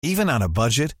Even on a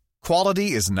budget,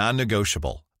 quality is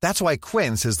non-negotiable. That's why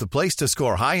Quince is the place to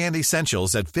score high-end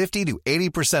essentials at 50 to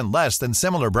 80% less than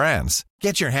similar brands.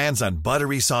 Get your hands on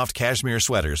buttery soft cashmere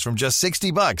sweaters from just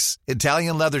 $60,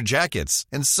 Italian leather jackets,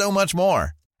 and so much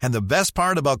more. And the best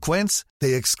part about Quince,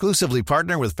 they exclusively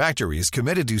partner with factories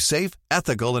committed to safe,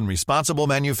 ethical, and responsible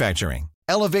manufacturing.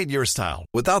 Elevate your style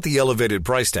without the elevated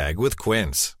price tag with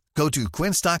Quince. Go to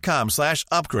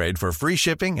quince.com/upgrade for free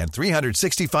shipping and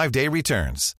 365-day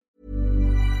returns.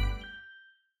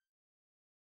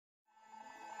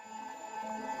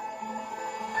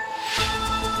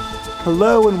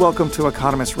 Hello and welcome to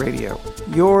Economist Radio.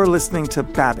 You're listening to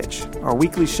Babbage, our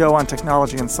weekly show on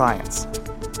technology and science.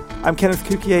 I'm Kenneth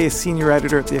Cukier, a senior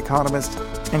editor at The Economist,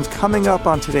 and coming up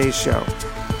on today's show,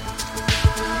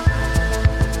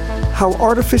 how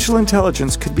artificial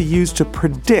intelligence could be used to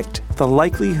predict the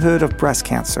likelihood of breast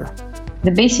cancer. The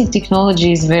basic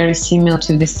technology is very similar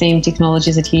to the same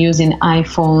technologies that you use in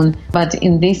iPhone, but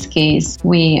in this case,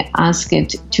 we ask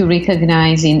it to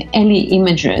recognize in early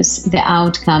images the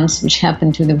outcomes which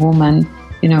happen to the woman,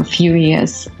 a few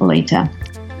years later.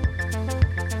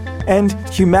 And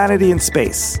humanity in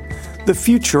space, the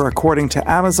future according to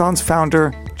Amazon's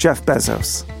founder, Jeff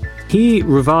Bezos. He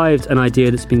revived an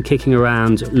idea that's been kicking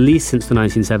around at least since the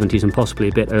 1970s and possibly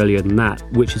a bit earlier than that,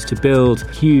 which is to build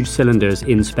huge cylinders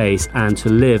in space and to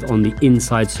live on the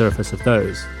inside surface of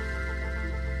those.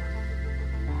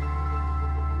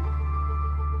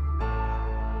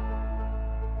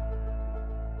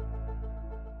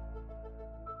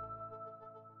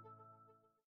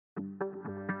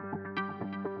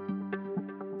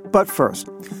 But first,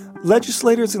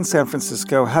 legislators in San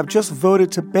Francisco have just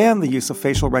voted to ban the use of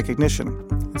facial recognition.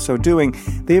 In so doing,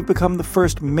 they have become the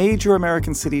first major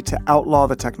American city to outlaw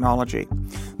the technology.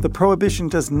 The prohibition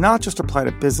does not just apply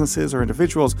to businesses or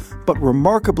individuals, but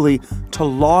remarkably to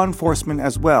law enforcement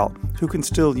as well, who can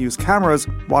still use cameras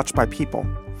watched by people.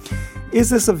 Is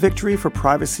this a victory for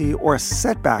privacy or a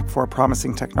setback for a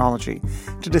promising technology?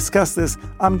 To discuss this,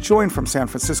 I'm joined from San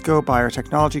Francisco by our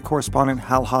technology correspondent,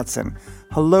 Hal Hodson.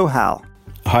 Hello, Hal.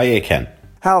 Hi, Ken.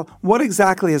 Hal, what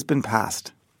exactly has been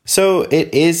passed? So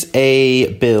it is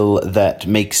a bill that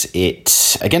makes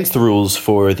it against the rules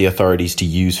for the authorities to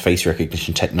use face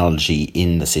recognition technology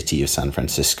in the city of San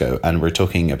Francisco. And we're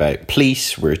talking about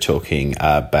police, we're talking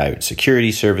about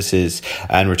security services,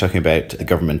 and we're talking about the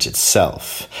government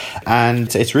itself.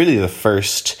 And it's really the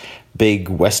first big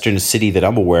Western city that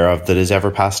I'm aware of that has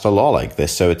ever passed a law like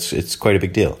this. So it's quite a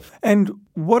big deal. And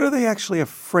what are they actually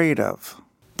afraid of?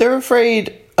 They're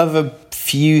afraid of a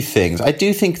few things. I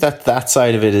do think that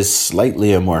side of it is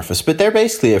slightly amorphous, but they're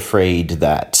basically afraid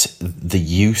that the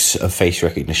use of face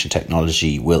recognition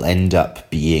technology will end up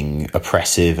being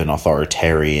oppressive and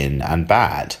authoritarian and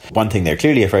bad. One thing they're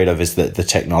clearly afraid of is that the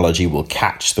technology will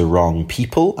catch the wrong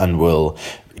people and will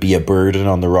be a burden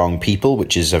on the wrong people,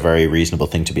 which is a very reasonable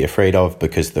thing to be afraid of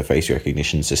because the face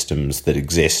recognition systems that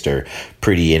exist are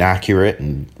pretty inaccurate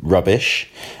and rubbish.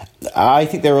 I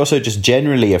think they're also just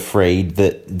generally afraid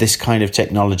that this kind of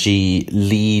technology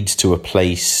leads to a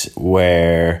place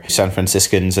where San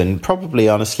Franciscans and probably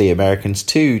honestly Americans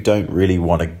too don't really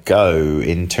want to go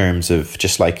in terms of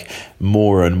just like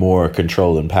more and more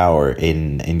control and power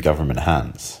in government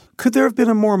hands. Could there have been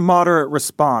a more moderate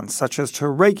response, such as to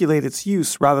regulate its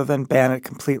use rather than ban it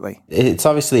completely? It's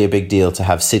obviously a big deal to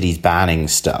have cities banning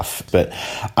stuff, but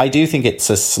I do think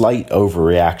it's a slight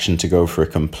overreaction to go for a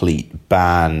complete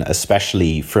ban,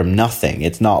 especially from nothing.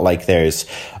 It's not like there's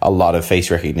a lot of face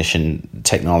recognition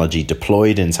technology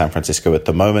deployed in San Francisco at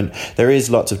the moment. There is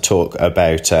lots of talk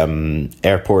about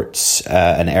airports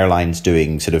and airlines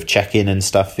doing sort of check-in and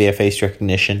stuff via face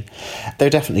recognition.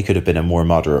 There definitely could have been a more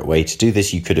moderate way to do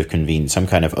this. You could have convened some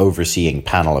kind of overseeing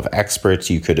panel of experts.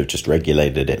 You could have just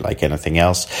regulated it like anything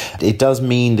else. It does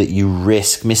mean that you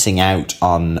risk missing out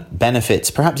on benefits,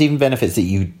 perhaps even benefits that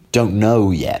you don't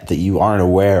know yet, that you aren't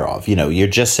aware of. You're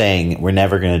just saying, we're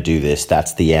never going to do this,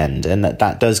 that's the end. And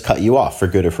that does cut you off for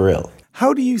good or for ill.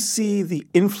 How do you see the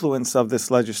influence of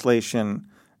this legislation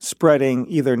spreading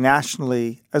either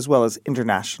nationally as well as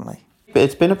internationally?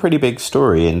 It's been a pretty big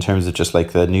story in terms of just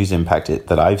like the news impact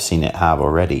that I've seen it have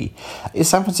already.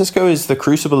 San Francisco is the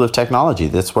crucible of technology.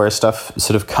 That's where stuff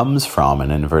sort of comes from,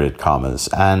 in inverted commas.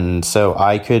 And so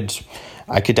I could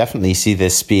I could definitely see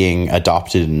this being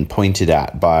adopted and pointed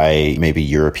at by maybe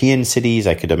European cities.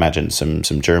 I could imagine some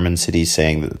German cities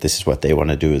saying that this is what they want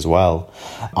to do as well.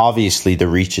 Obviously, the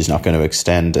reach is not going to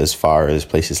extend as far as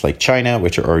places like China,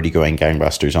 which are already going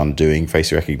gangbusters on doing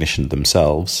face recognition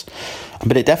themselves.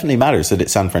 But it definitely matters that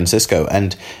it's San Francisco.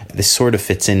 And this sort of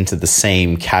fits into the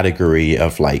same category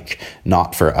of like,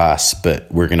 not for us,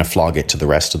 but we're going to flog it to the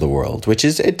rest of the world, which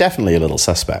is definitely a little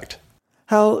suspect.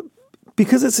 Hal,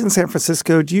 because it's in San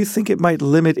Francisco, do you think it might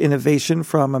limit innovation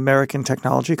from American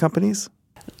technology companies?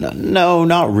 No,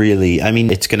 not really. I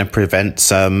mean, it's going to prevent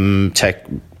some tech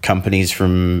companies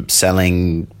from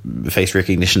selling face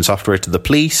recognition software to the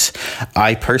police.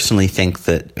 I personally think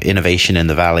that innovation in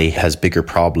the Valley has bigger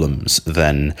problems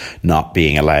than not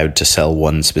being allowed to sell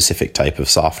one specific type of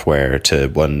software to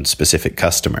one specific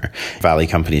customer. Valley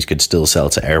companies could still sell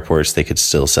to airports. They could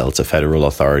still sell to federal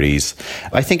authorities.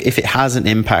 I think if it has an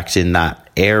impact in that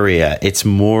area, it's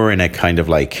more in a kind of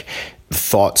like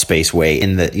thought space way,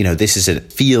 in that, you know,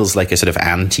 it feels like a sort of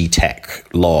anti-tech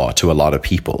law to a lot of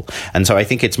people. And so I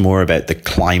think it's more about the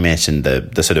climate and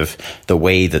the sort of the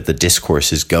way that the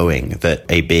discourse is going, that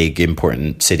a big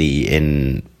important city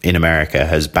in America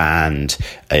has banned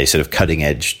a sort of cutting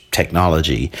edge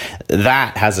technology.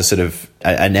 That has a sort of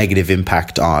a negative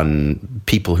impact on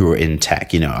people who are in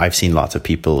tech. You know, I've seen lots of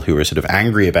people who are sort of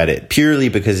angry about it purely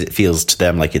because it feels to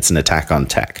them like it's an attack on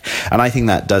tech. And I think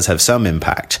that does have some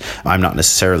impact. I'm not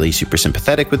necessarily super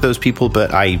sympathetic with those people,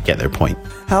 but I get their point.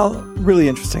 Hal, really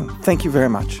interesting. Thank you very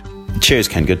much. Cheers,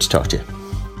 Ken. Good to talk to you.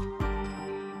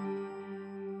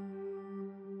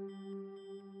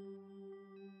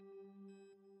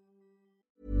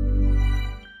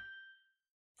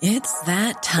 It's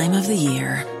that time of the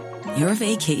year. Your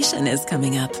vacation is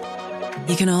coming up.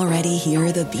 You can already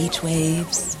hear the beach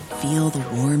waves, feel the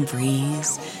warm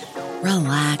breeze,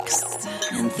 relax,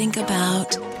 and think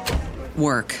about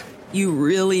work. You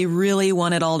really, really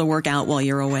want it all to work out while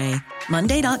you're away.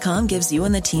 Monday.com gives you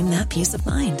and the team that peace of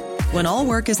mind. When all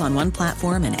work is on one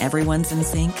platform and everyone's in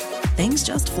sync, things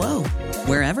just flow.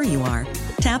 Wherever you are,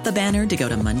 tap the banner to go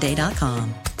to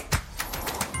Monday.com.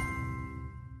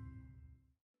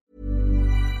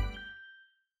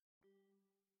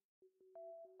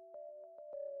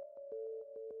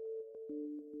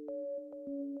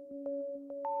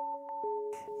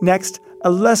 Next,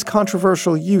 a less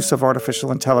controversial use of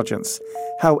artificial intelligence,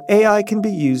 how AI can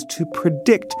be used to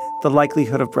predict the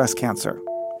likelihood of breast cancer.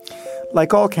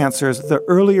 Like all cancers, the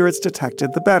earlier it's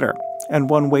detected, the better. And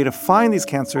one way to find these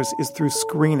cancers is through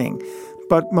screening.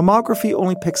 But mammography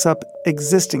only picks up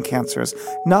existing cancers,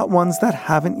 not ones that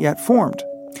haven't yet formed.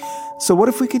 So what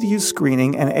if we could use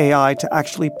screening and AI to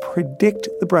actually predict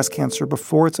the breast cancer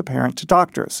before it's apparent to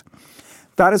doctors?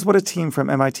 That is what a team from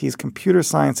MIT's Computer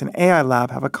Science and AI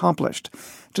Lab have accomplished.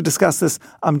 To discuss this,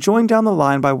 I'm joined down the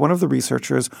line by one of the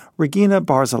researchers, Regina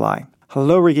Barzilai.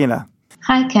 Hello, Regina.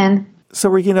 Hi, Ken. So,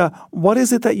 Regina, what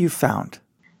is it that you found?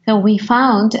 So we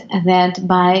found that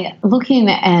by looking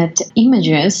at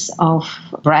images of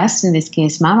breast, in this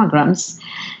case mammograms,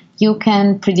 you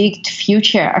can predict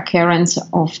future occurrence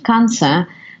of cancer,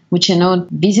 which are not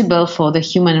visible for the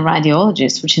human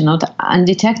radiologist, which are not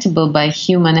undetectable by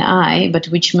human eye, but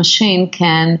which machine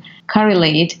can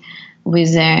correlate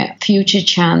with a future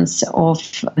chance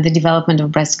of the development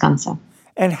of breast cancer.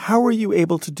 And how are you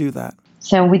able to do that?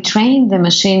 So we trained the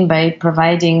machine by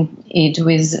providing it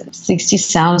with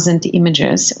 60,000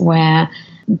 images where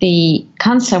the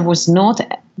cancer was not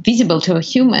visible to a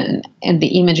human in the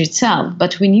image itself,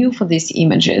 but we knew for these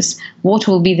images what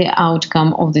will be the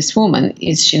outcome of this woman.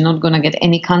 Is she not going to get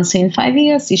any cancer in 5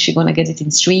 years? Is she going to get it in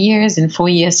 3 years, in 4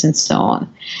 years, and so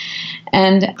on?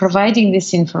 And providing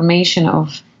this information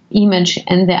of image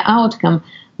and the outcome,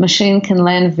 machine can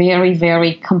learn very,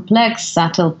 very complex,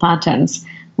 subtle patterns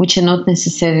which are not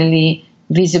necessarily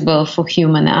visible for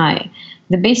human eye.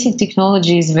 The basic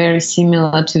technology is very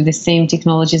similar to the same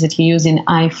technologies that you use in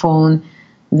iPhone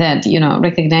that,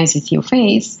 recognizes your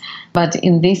face. But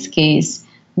in this case,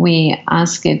 we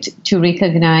ask it to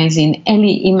recognize in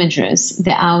early images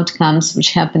the outcomes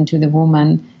which happen to the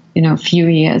woman, a few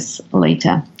years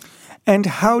later. And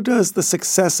how does the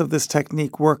success of this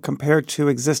technique work compared to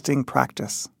existing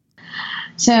practice?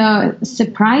 So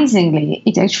surprisingly,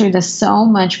 it actually does so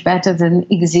much better than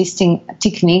existing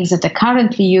techniques that are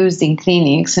currently used in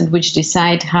clinics and which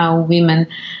decide how women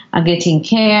are getting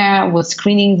care, what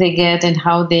screening they get, and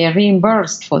how they are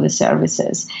reimbursed for the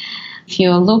services. If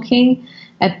you're looking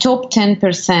at top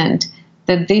 10%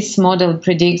 that this model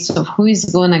predicts of who is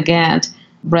going to get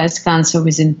breast cancer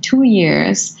within 2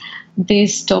 years,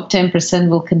 this top 10%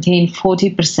 will contain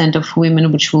 40% of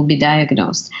women which will be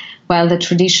diagnosed. while the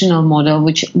traditional model,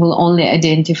 which will only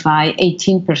identify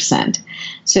 18%.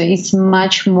 So it's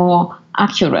much more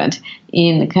accurate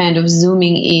in kind of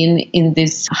zooming in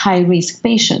these high-risk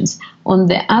patients. On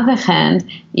the other hand,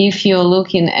 if you're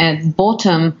looking at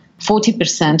bottom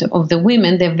 40% of the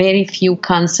women, there are very few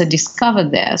cancer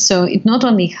discovered there. So it not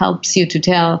only helps you to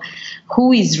tell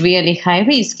who is really high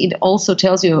risk, it also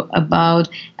tells you about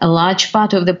a large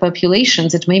part of the population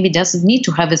that maybe doesn't need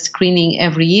to have a screening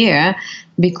every year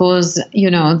because,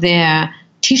 their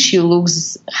tissue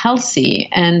looks healthy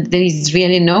and there is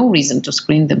really no reason to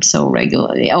screen them so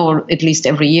regularly, or at least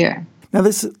every year. Now,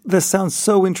 this sounds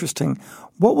so interesting.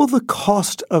 What will the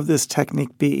cost of this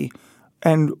technique be?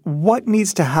 And what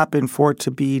needs to happen for it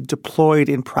to be deployed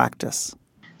in practice?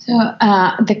 So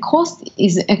the cost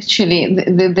is actually,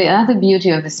 the other beauty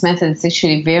of this method is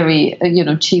actually very,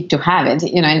 cheap to have it.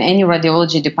 In any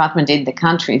radiology department in the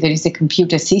country, there is a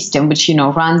computer system which,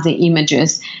 runs the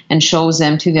images and shows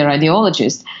them to the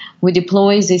radiologist. We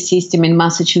deploy this system in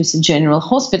Massachusetts General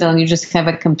Hospital, and you just have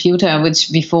a computer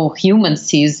which, before human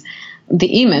sees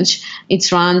the image,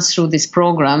 it runs through this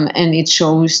program and it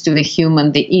shows to the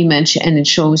human the image and it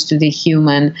shows to the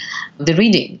human the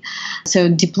reading. So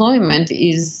deployment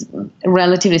is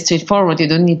relatively straightforward. You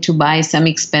don't need to buy some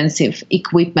expensive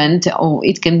equipment, or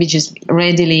it can be just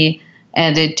readily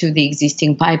added to the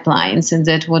existing pipelines. And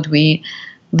that's what we've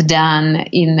done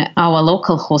in our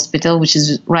local hospital, which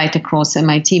is right across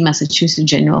MIT, Massachusetts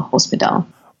General Hospital.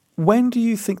 When do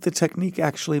you think the technique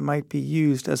actually might be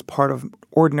used as part of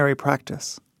ordinary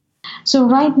practice? So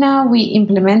right now we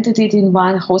implemented it in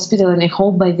one hospital, and I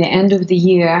hope by the end of the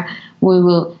year we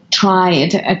will try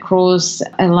it across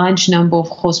a large number of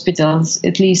hospitals,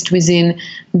 at least within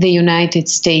the United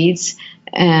States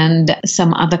and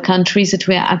some other countries that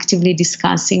we are actively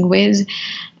discussing with.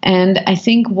 And I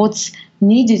think what's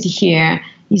needed here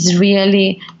is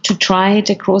really to try it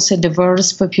across a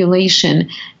diverse population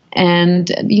and,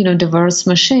 diverse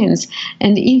machines.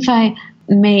 And if I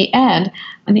may add,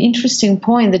 an interesting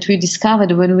point that we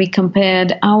discovered when we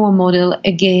compared our model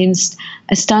against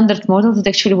a standard model that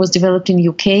actually was developed in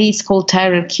UK. It's called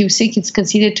Tyrer-Cuzick. It's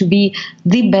considered to be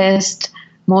the best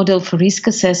model for risk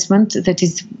assessment that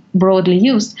is broadly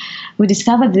used. We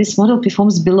discovered this model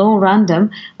performs below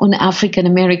random on African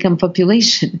American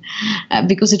population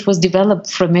because it was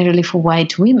developed primarily for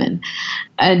white women.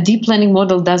 A deep learning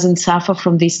model doesn't suffer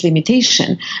from this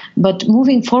limitation, but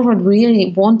moving forward, we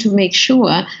really want to make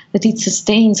sure that it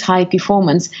sustains high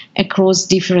performance across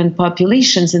different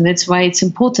populations, and that's why it's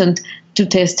important to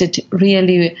test it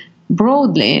really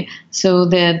broadly so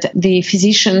that the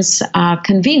physicians are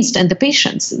convinced and the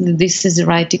patients that this is the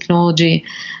right technology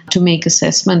to make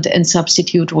assessment and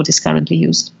substitute what is currently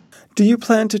used. Do you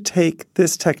plan to take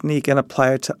this technique and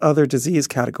apply it to other disease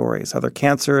categories, other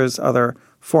cancers, other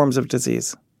forms of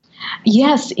disease?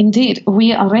 Yes, indeed.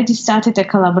 We already started a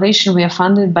collaboration. We are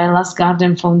funded by Last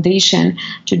Garden Foundation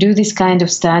to do this kind of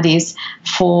studies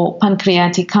for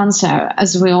pancreatic cancer.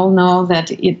 As we all know that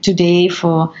today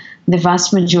for the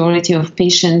vast majority of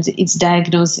patients, it's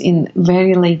diagnosed in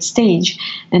very late stage,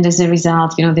 and as a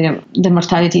result, the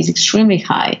mortality is extremely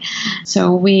high.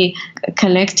 So we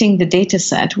collecting the data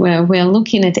set where we're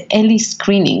looking at early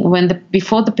screening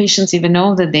before the patients even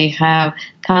know that they have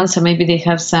cancer. Maybe they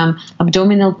have some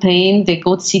abdominal pain, they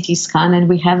got CT scan, and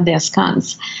we have their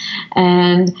scans,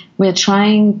 and we're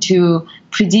trying to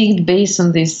predict based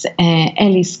on these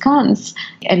early scans,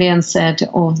 early onset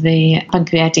of the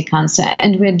pancreatic cancer.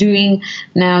 And we're doing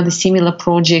now the similar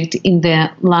project in the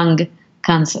lung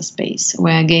cancer space,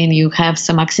 where again you have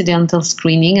some accidental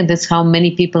screening, and that's how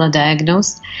many people are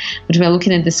diagnosed. But we're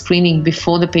looking at the screening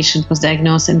before the patient was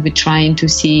diagnosed, and we're trying to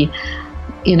see,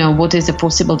 what is the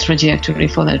possible trajectory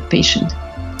for that patient.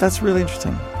 That's really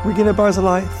interesting. Regina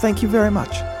Barzilai, thank you very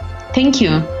much. Thank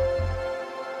you.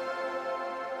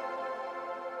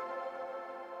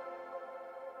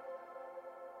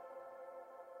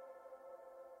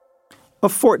 A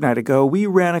fortnight ago, we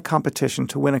ran a competition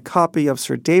to win a copy of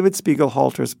Sir David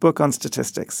Spiegelhalter's book on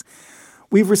statistics.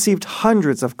 We've received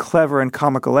hundreds of clever and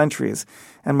comical entries,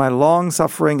 and my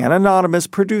long-suffering and anonymous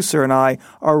producer and I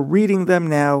are reading them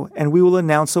now, and we will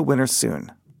announce a winner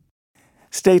soon.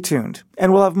 Stay tuned,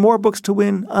 and we'll have more books to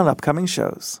win on upcoming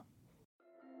shows.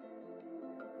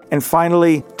 And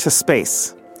finally, to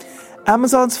space.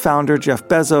 Amazon's founder, Jeff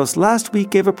Bezos, last week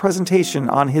gave a presentation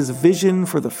on his vision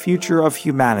for the future of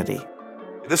humanity.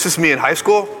 This is me in high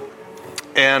school,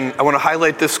 and I want to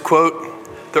highlight this quote: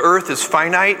 "The Earth is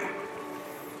finite,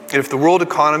 and if the world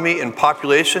economy and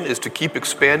population is to keep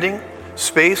expanding,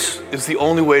 space is the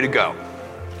only way to go."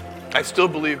 I still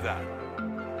believe that.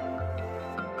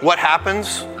 What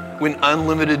happens when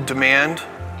unlimited demand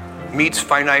meets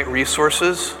finite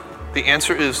resources? The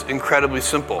answer is incredibly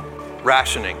simple: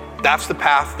 rationing. That's the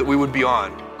path that we would be on.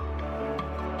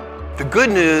 The good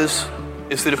news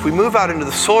is that if we move out into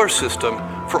the solar system,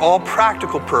 for all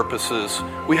practical purposes,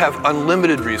 we have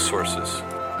unlimited resources.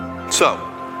 So,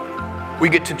 we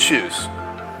get to choose.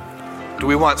 Do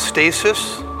we want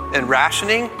stasis and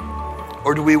rationing,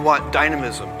 or do we want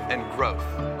dynamism and growth?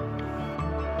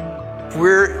 If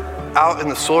we're out in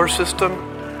the solar system,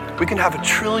 we can have 1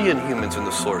 trillion humans in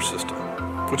the solar system,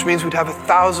 which means we'd have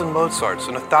 1,000 Mozarts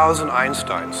and 1,000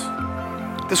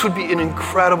 Einsteins. This would be an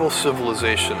incredible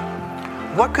civilization.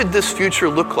 What could this future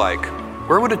look like?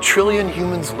 Where would 1 trillion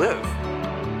humans live?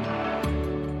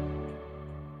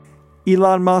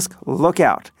 Elon Musk, look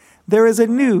out. There is a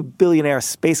new billionaire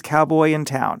space cowboy in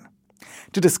town.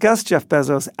 To discuss Jeff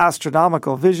Bezos'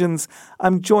 astronomical visions,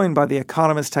 I'm joined by The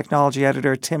Economist technology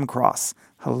editor Tim Cross.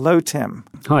 Hello, Tim.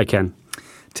 Hi, Ken.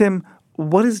 Tim,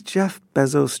 what is Jeff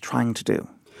Bezos trying to do?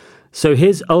 So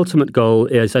his ultimate goal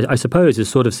is, I suppose, is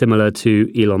sort of similar to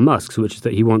Elon Musk's, which is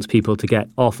that he wants people to get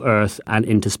off Earth and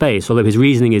into space, although his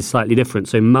reasoning is slightly different.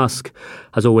 So Musk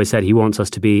has always said he wants us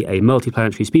to be a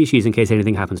multiplanetary species in case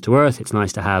anything happens to Earth. It's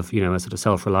nice to have, a sort of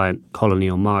self-reliant colony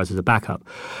on Mars as a backup.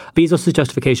 Bezos'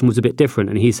 justification was a bit different,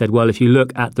 and he said, well, if you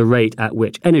look at the rate at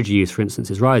which energy use, for instance,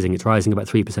 is rising, it's rising about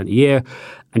 3% a year,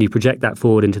 and you project that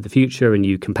forward into the future and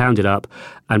you compound it up,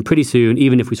 and pretty soon,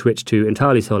 even if we switch to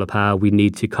entirely solar power, we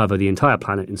need to cover the entire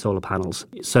planet in solar panels.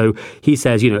 So he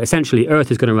says, essentially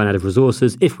Earth is going to run out of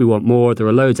resources. If we want more, there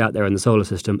are loads out there in the solar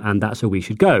system, and that's where we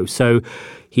should go. So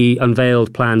he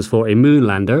unveiled plans for a moon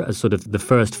lander as sort of the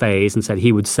first phase and said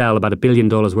he would sell about $1 billion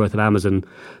worth of Amazon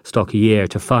stock a year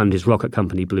to fund his rocket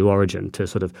company, Blue Origin, to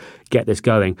sort of get this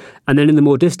going. And then in the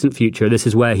more distant future, this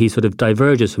is where he sort of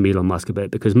diverges from Elon Musk a bit,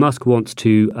 because Musk wants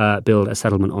to build a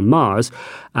settlement on Mars,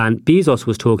 and Bezos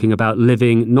was talking about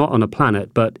living not on a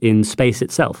planet, but in space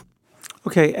itself.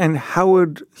 Okay, and how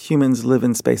would humans live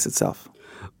in space itself?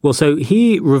 Well, so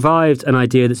he revived an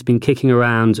idea that's been kicking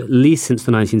around at least since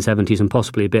the 1970s and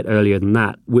possibly a bit earlier than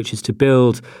that, which is to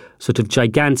build sort of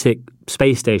gigantic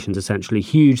space stations, essentially,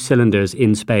 huge cylinders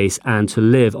in space, and to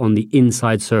live on the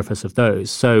inside surface of those.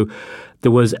 So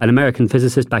there was an American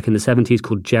physicist back in the 70s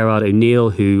called Gerard O'Neill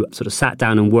who sort of sat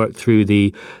down and worked through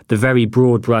the very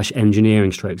broad brush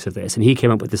engineering strokes of this. And he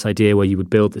came up with this idea where you would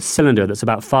build this cylinder that's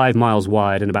about 5 miles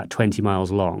wide and about 20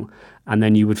 miles long. And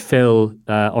then you would fill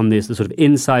on the sort of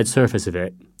inside surface of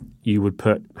it, you would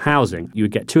put housing. You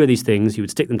would get 2 of these things, you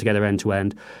would stick them together end to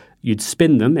end. You'd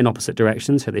spin them in opposite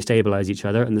directions so they stabilize each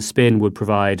other, and the spin would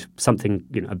provide something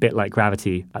a bit like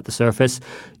gravity at the surface.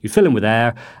 You'd fill them with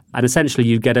air, and essentially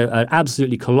you'd get an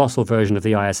absolutely colossal version of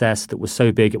the ISS that was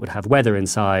so big it would have weather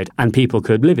inside, and people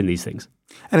could live in these things.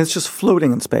 And it's just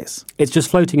floating in space? It's just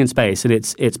floating in space, and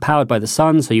it's powered by the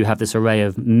sun, so you have this array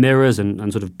of mirrors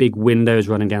and sort of big windows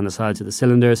running down the sides of the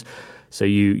cylinders. So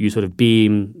you sort of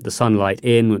beam the sunlight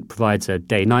in, it provides a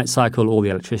day-night cycle. All the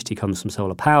electricity comes from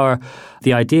solar power.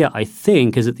 The idea, I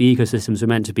think, is that the ecosystems are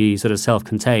meant to be sort of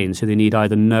self-contained, so they need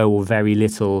either no or very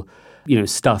little,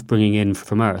 stuff bringing in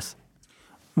from Earth.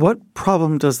 What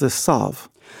problem does this solve?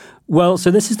 Well,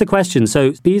 so this is the question.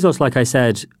 So Bezos, like I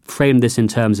said, framed this in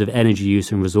terms of energy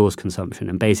use and resource consumption,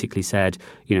 and basically said,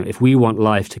 if we want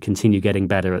life to continue getting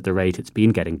better at the rate it's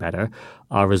been getting better,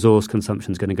 our resource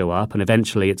consumption is going to go up, and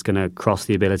eventually it's going to cross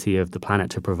the ability of the planet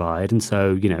to provide. And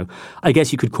so, I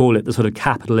guess you could call it the sort of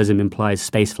capitalism implies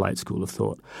spaceflight school of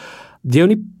thought. The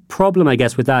only problem, I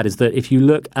guess, with that is that if you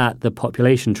look at the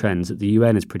population trends that the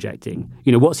UN is projecting,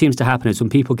 what seems to happen is when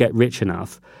people get rich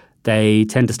enough, they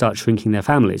tend to start shrinking their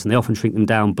families, and they often shrink them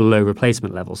down below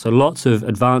replacement levels. So lots of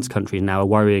advanced countries now are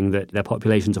worrying that their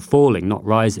populations are falling, not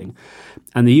rising.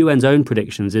 And the UN's own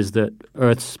predictions is that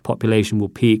Earth's population will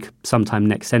peak sometime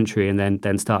next century and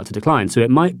then start to decline. So it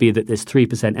might be that this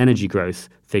 3% energy growth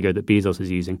figure that Bezos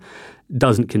is using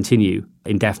doesn't continue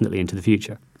indefinitely into the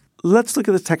future. Let's look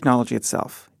at the technology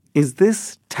itself. Is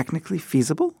this technically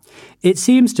feasible? It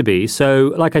seems to be.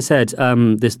 So, like I said,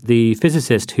 the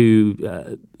physicist who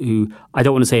I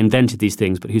don't want to say invented these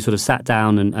things, but who sort of sat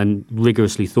down and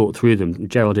rigorously thought through them,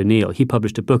 Gerald O'Neill, he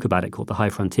published a book about it called The High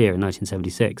Frontier in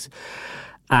 1976.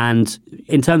 And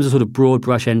in terms of sort of broad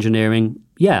brush engineering,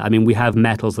 we have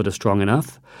metals that are strong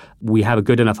enough. We have a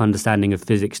good enough understanding of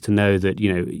physics to know that,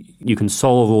 you can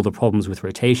solve all the problems with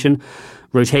rotation.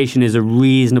 Rotation is a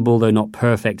reasonable, though not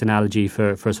perfect, analogy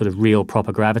for sort of real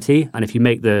proper gravity. And if you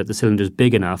make the cylinders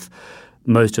big enough,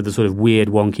 most of the sort of weird,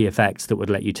 wonky effects that would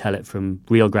let you tell it from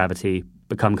real gravity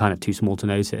become kind of too small to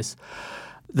notice.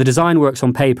 The design works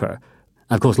on paper.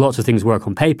 Of course, lots of things work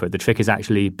on paper. The trick is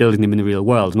actually building them in the real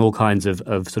world, and all kinds of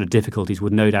sort of difficulties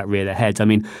would no doubt rear their heads. I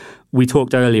mean, we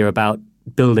talked earlier about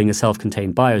building a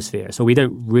self-contained biosphere, so we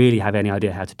don't really have any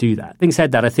idea how to do that. Having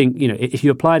said that, I think, if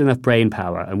you applied enough brain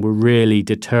power and were really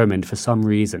determined for some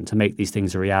reason to make these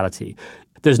things a reality,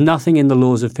 there's nothing in the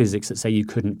laws of physics that say you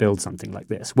couldn't build something like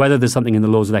this. Whether there's something in the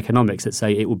laws of economics that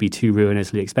say it would be too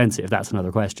ruinously expensive, that's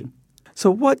another question.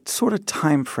 So what sort of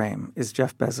time frame is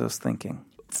Jeff Bezos thinking?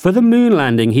 For the moon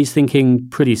landing, he's thinking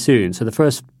pretty soon. So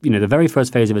the very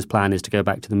first phase of his plan is to go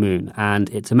back to the moon. And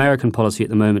it's American policy at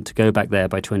the moment to go back there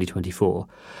by 2024.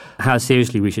 How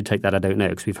seriously we should take that, I don't know,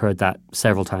 because we've heard that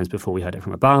several times before. We heard it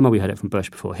from Obama, we heard it from Bush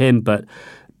before him. But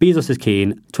Bezos is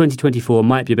keen. 2024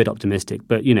 might be a bit optimistic,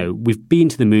 but, we've been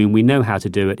to the moon. We know how to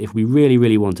do it. If we really,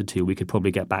 really wanted to, we could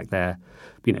probably get back there,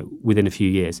 within a few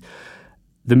years.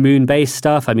 The moon base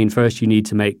stuff, first you need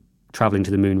to make traveling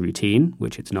to the moon routine,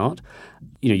 which it's not.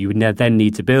 You would then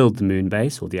need to build the moon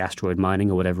base or the asteroid mining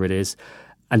or whatever it is.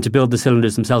 And to build the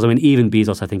cylinders themselves, even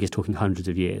Bezos, I think, is talking hundreds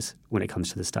of years when it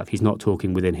comes to this stuff. He's not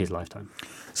talking within his lifetime.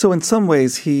 So in some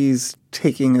ways, he's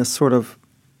taking a sort of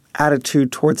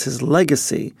attitude towards his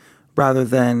legacy rather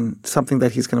than something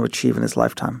that he's going to achieve in his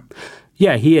lifetime.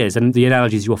 Yeah, he is. And the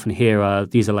analogies you often hear are,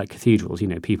 these are like cathedrals.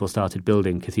 People started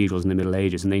building cathedrals in the Middle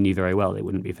Ages and they knew very well they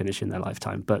wouldn't be finished in their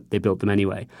lifetime, but they built them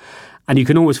anyway. And you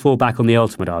can always fall back on the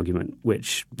ultimate argument,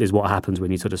 which is what happens when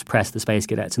you sort of press the space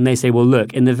cadets. And they say, well,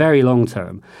 look, in the very long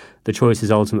term, the choice is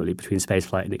ultimately between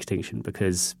spaceflight and extinction,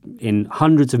 because in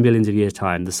hundreds of millions of years'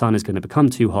 time, the sun is going to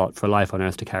become too hot for life on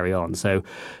Earth to carry on. So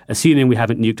assuming we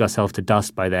haven't nuked ourselves to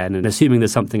dust by then, and assuming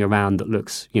there's something around that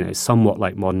looks, somewhat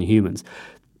like modern humans,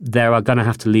 they are going to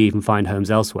have to leave and find homes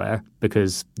elsewhere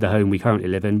because the home we currently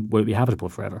live in won't be habitable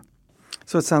forever.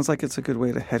 So it sounds like it's a good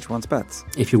way to hedge one's bets.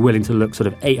 If you're willing to look sort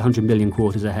of 800 million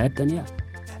quarters ahead, then yes.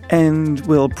 And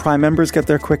will Prime members get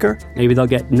there quicker? Maybe they'll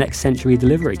get next century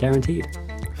delivery, guaranteed.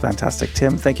 Fantastic.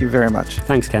 Tim, thank you very much.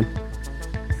 Thanks, Ken.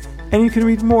 And you can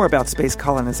read more about space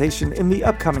colonization in the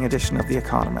upcoming edition of The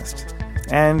Economist.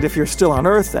 And if you're still on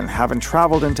Earth and haven't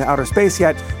traveled into outer space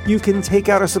yet, you can take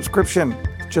out a subscription.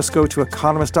 Just go to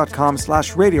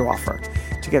economist.com/radio offer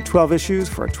to get 12 issues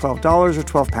for $12 or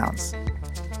 £12.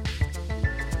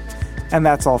 And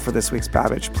that's all for this week's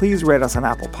Babbage. Please rate us on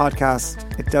Apple Podcasts.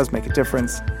 It does make a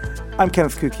difference. I'm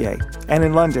Kenneth Cukier, and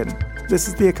in London, this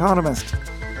is The Economist.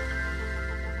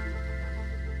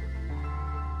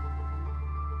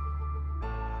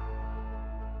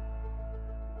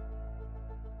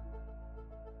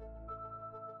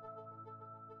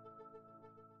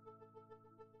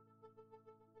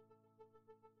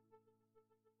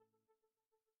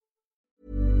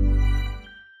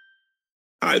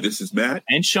 Hi, this is Matt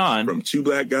and Sean from Two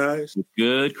Black Guys with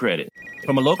Good Credit.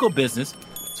 From a local business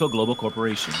to a global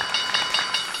corporation.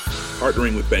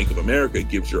 Partnering with Bank of America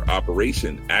gives your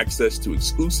operation access to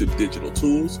exclusive digital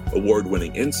tools,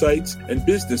 award-winning insights, and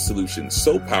business solutions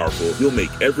so powerful you'll make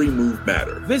every move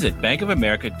matter. Visit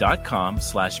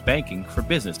bankofamerica.com/banking for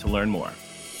business to learn more.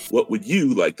 What would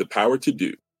you like the power to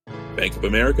do? Bank of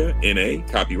America, N.A.,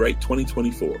 copyright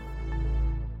 2024.